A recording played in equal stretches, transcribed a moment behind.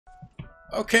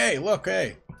Okay, look,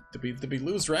 hey. Did we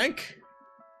lose rank?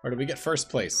 Or did we get first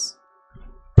place?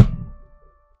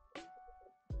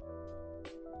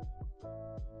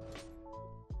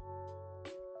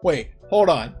 Wait, hold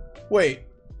on. Wait.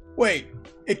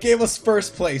 It gave us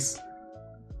first place.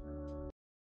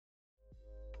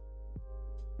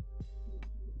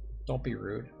 Don't be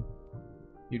rude.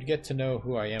 You'd get to know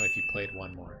who I am if you played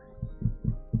one more.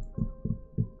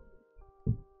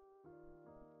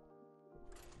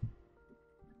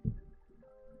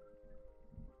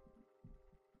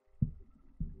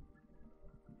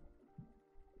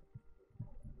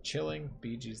 Chilling,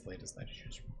 BG's latest night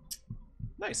shoes.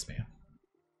 Nice, man.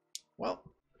 Well,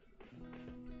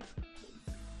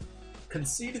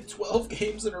 conceded 12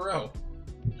 games in a row.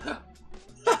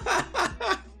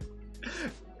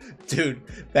 Dude,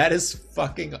 that is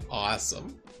fucking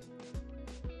awesome.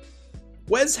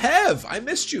 Wes Hev, I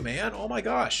missed you, man. Oh my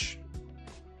gosh.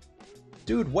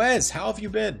 Dude, Wes, how have you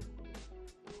been?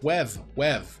 Wev.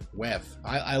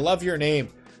 I love your name.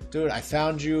 Dude, I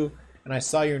found you and I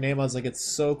saw your name. I was like, it's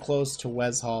so close to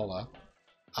Wes Halla.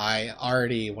 I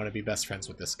already want to be best friends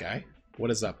with this guy.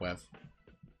 What is up, Wev?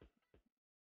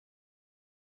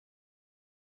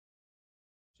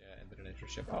 Yeah, ended an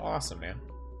internship. Oh, awesome, man.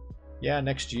 Yeah,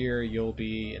 next year you'll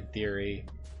be, in theory,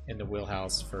 in the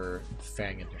wheelhouse for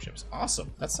Fang internships.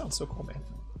 Awesome. That sounds so cool, man.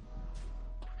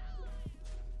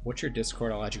 What's your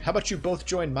Discord? I'll add you. How about you both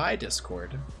join my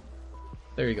Discord?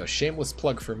 There you go. Shameless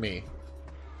plug for me.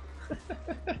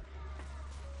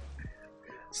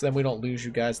 So then we don't lose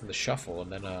you guys in the shuffle, and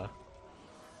then,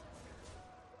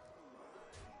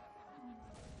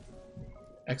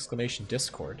 exclamation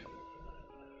Discord.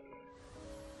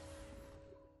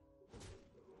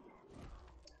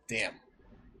 Damn.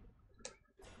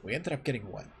 We ended up getting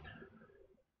what?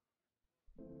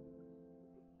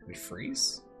 Did we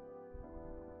freeze?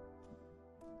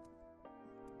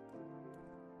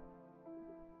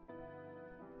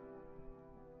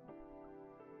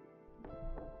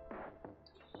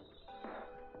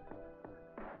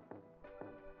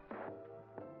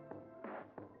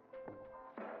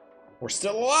 We're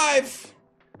still alive!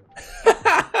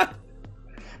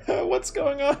 What's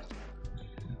going on?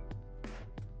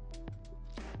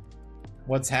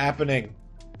 What's happening?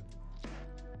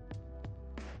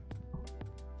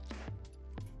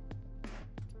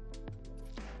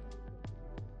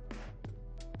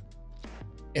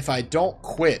 If I don't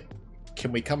quit,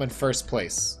 can we come in first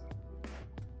place?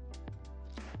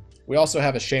 We also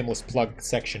have a shameless plug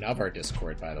section of our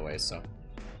Discord, by the way, so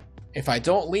if I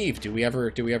don't leave, do we ever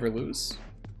lose?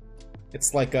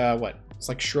 It's like what? It's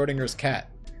like Schrodinger's cat.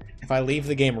 If I leave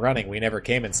the game running, we never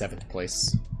came in 7th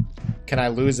place. Can I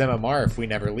lose MMR if we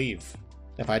never leave?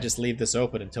 If I just leave this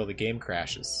open until the game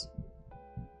crashes?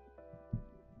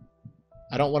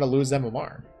 I don't want to lose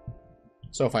MMR.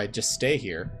 So if I just stay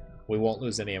here, we won't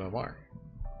lose any MMR.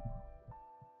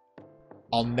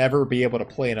 I'll never be able to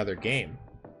play another game.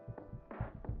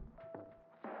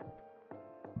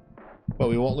 But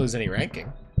we won't lose any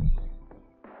ranking.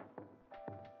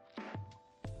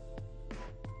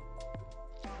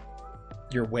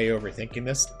 You're way overthinking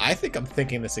this. I think I'm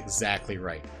thinking this exactly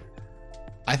right.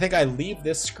 I think I leave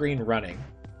this screen running.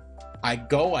 I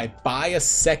buy a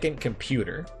second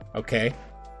computer, okay?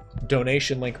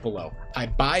 Donation link below. I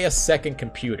buy a second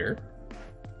computer,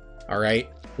 all right?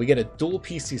 We get a dual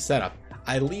PC setup.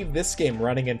 I leave this game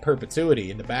running in perpetuity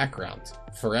in the background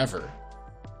forever.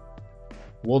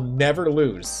 We'll never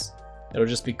lose. It'll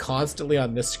just be constantly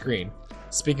on this screen.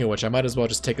 Speaking of which, I might as well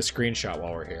just take a screenshot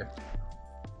while we're here.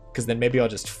 Because then maybe I'll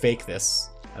just fake this,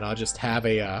 and I'll just have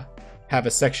a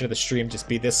section of the stream just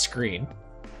be this screen.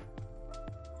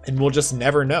 And we'll just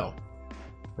never know,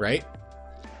 right?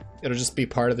 It'll just be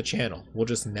part of the channel. We'll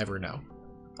just never know.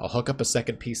 I'll hook up a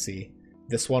second PC.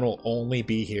 This one will only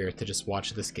be here to just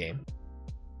watch this game.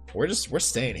 We're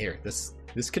staying here.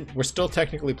 We're still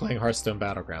technically playing Hearthstone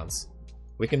Battlegrounds.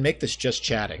 We can make this just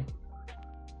chatting.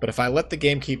 But if I let the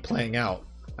game keep playing out,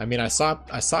 I mean, I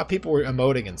saw people were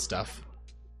emoting and stuff.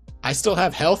 I still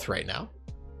have health right now.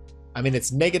 I mean,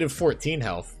 it's negative 14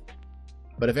 health.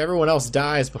 But if everyone else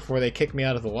dies before they kick me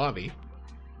out of the lobby,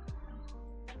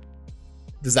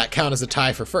 does that count as a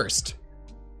tie for first?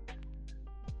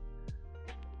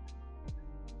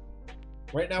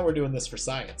 Right now we're doing this for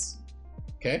science.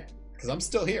 Okay? Because I'm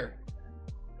still here.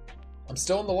 I'm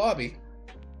still in the lobby.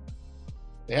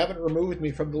 They haven't removed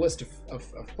me from the list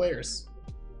of players.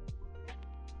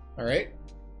 Alright?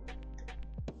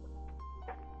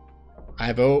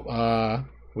 I vote,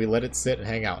 we let it sit and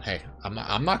hang out. Hey,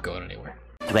 I'm not going anywhere.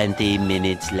 20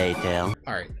 minutes later.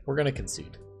 Alright, we're gonna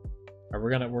concede. Or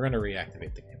we're gonna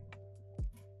reactivate the game.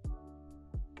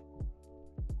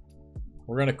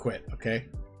 We're gonna quit, okay?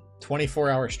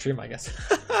 24-hour stream, I guess.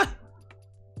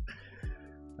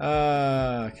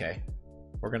 Okay.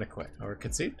 We're gonna quit. Or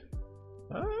concede?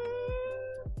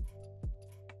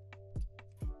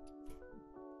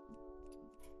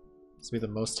 This will be the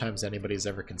most times anybody's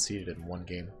ever conceded in one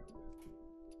game.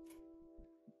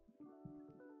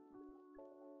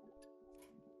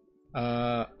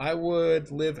 I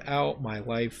would live out my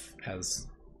life as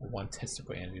one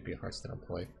testically and to be a Hearthstone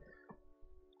employee.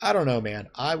 I don't know, man.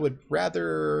 I would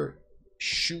rather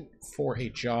shoot for a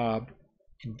job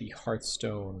in the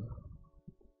Hearthstone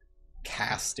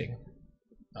casting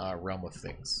realm of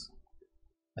things.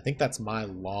 I think that's my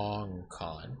long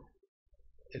con,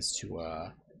 is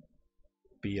to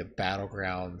be a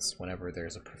Battlegrounds whenever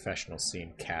there's a professional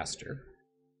scene caster.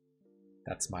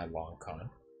 That's my long con.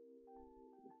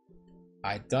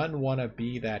 I done want to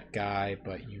be that guy,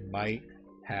 but you might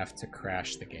have to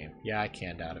crash the game. Yeah, I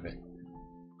canned out of it.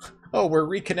 Oh, we're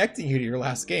reconnecting you to your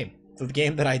last game. To the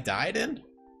game that I died in?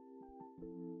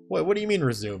 What do you mean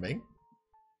resuming?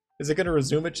 Is it going to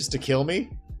resume it just to kill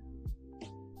me?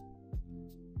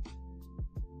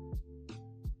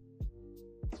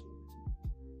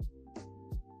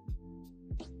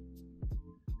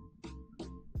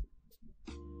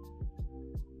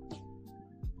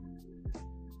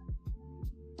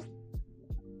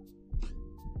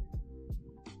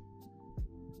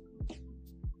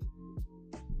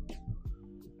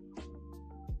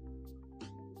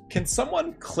 Can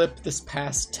someone clip this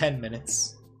past 10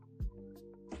 minutes?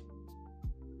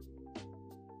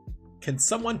 Can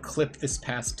someone clip this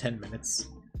past 10 minutes?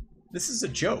 This is a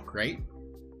joke, right?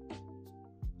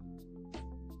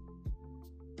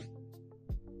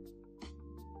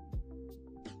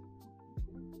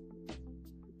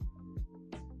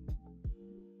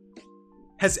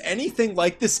 Has anything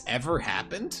like this ever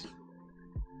happened?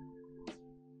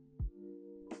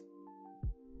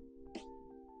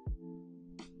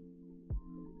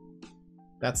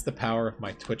 That's the power of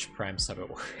my Twitch Prime sub at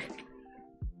work.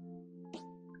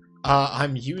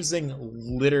 I'm using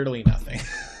literally nothing.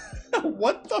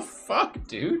 What the fuck,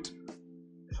 dude?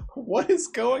 What is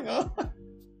going on?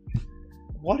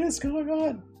 What is going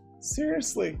on?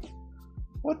 Seriously.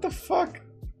 What the fuck?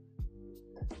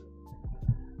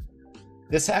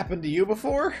 This happened to you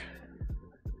before?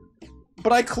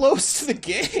 But I closed the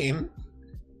game.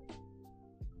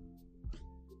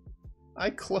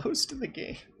 I closed the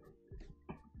game.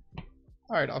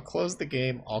 Alright, I'll close the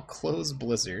game. I'll close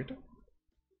Blizzard.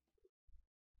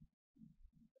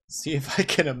 See if I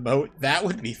can emote. That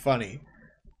would be funny.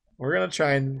 We're gonna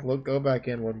try and go back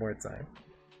in one more time.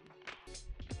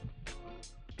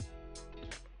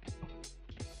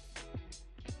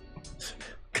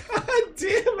 God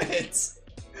damn it!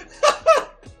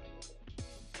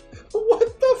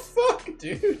 What the fuck,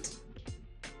 dude?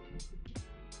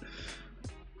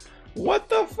 What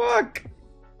the fuck?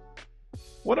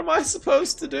 What am I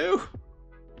supposed to do?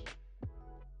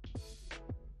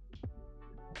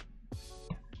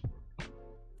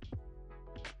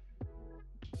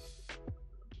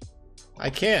 I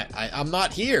can't. I'm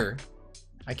not here.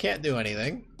 I can't do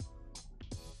anything.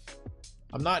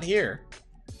 I'm not here.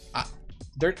 I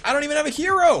don't even have a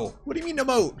hero! What do you mean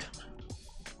emote?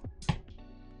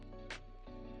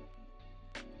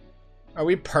 Are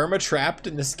we perma-trapped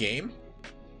in this game?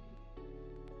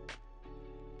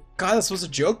 God, this was a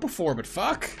joke before, but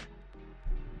fuck.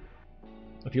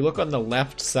 If you look on the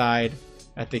left side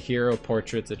at the hero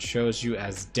portraits, it shows you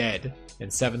as dead in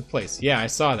 7th place. Yeah, I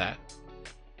saw that.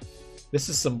 This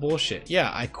is some bullshit. Yeah,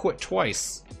 I quit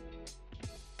twice.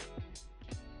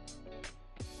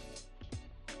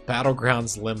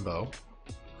 Battlegrounds Limbo.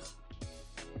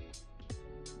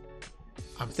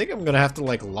 I think I'm gonna have to,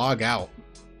 like, log out.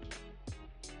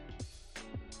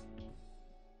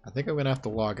 I think I'm gonna have to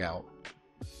log out.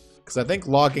 Because I think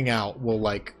logging out will,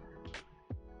 like,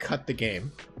 cut the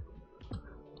game.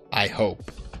 I hope.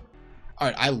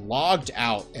 Alright, I logged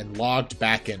out and logged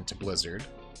back into Blizzard.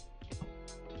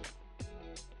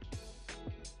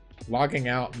 Logging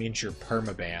out means you're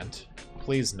permabanned.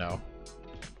 Please no.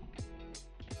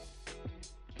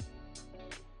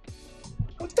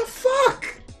 What the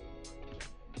fuck?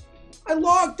 I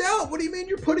logged out! What do you mean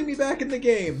you're putting me back in the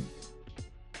game?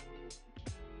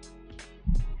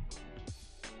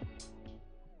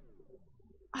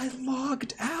 I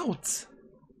logged out.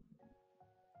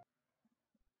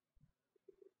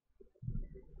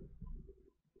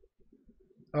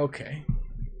 Okay.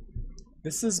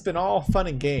 This has been all fun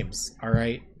and games,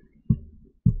 alright?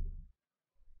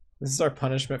 This is our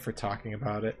punishment for talking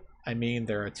about it. I mean,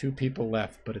 there are 2 people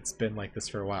left, but it's been like this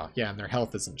for a while. Yeah, and their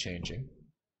health isn't changing.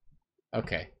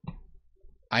 Okay.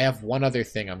 I have one other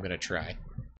thing I'm gonna try.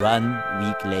 1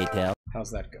 week later.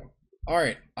 How's that go?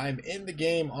 Alright, I'm in the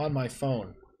game on my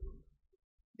phone.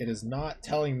 It is not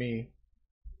telling me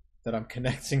that I'm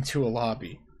connecting to a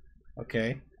lobby.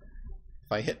 Okay?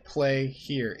 If I hit play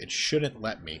here, it shouldn't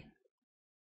let me.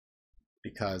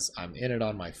 Because I'm in it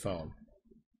on my phone.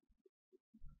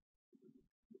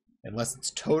 Unless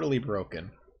it's totally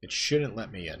broken, it shouldn't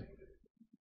let me in.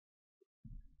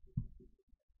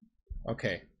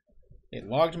 Okay. It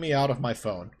logged me out of my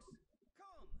phone.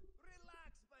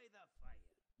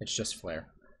 It's just Flare.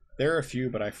 There are a few,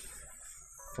 but I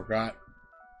forgot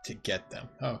to get them.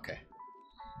 Okay.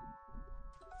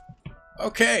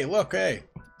 Okay, look, hey.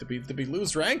 Did we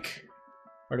lose rank?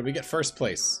 Or did we get first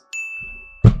place?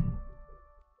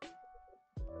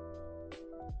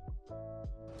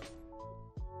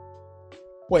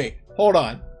 Wait, hold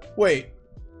on. Wait.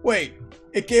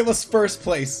 It gave us first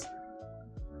place.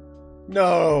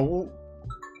 No.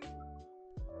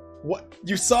 What?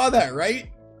 You saw that, right?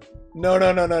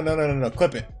 No.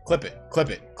 Clip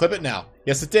it now.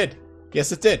 Yes, it did.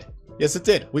 Yes, it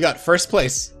did. We got first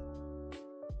place.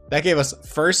 That gave us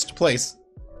first place.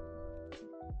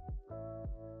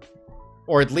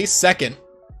 Or at least second.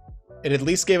 It at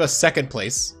least gave us second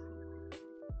place.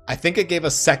 I think it gave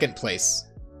us second place.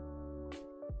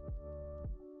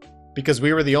 Because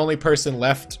we were the only person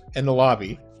left in the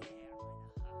lobby.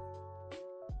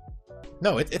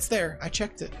 No, it's there. I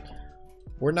checked it.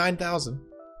 We're 9,000.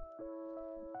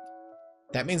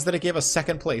 That means that it gave us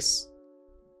second place.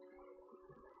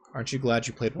 Aren't you glad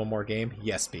you played one more game?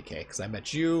 Yes, BK. Because I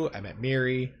met you. I met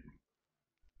Miri.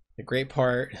 The great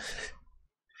part...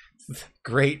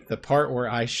 the part where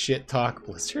I shit talk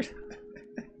Blizzard.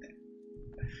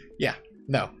 Yeah,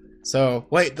 no. So,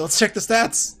 wait, let's check the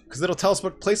stats. Because it'll tell us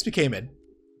what place we came in.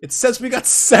 It says we got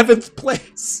 7th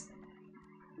place.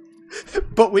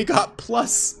 But we got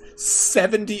plus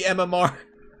 70 MMR.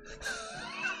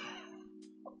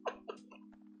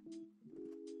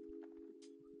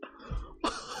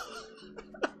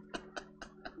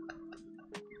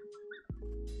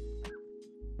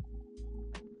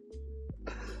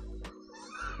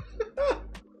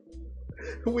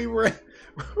 We were...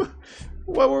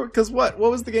 What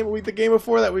was the game? The game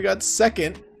before that we got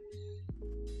second.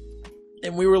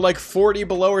 And we were like 40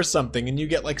 below or something, and you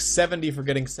get like 70 for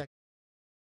getting second.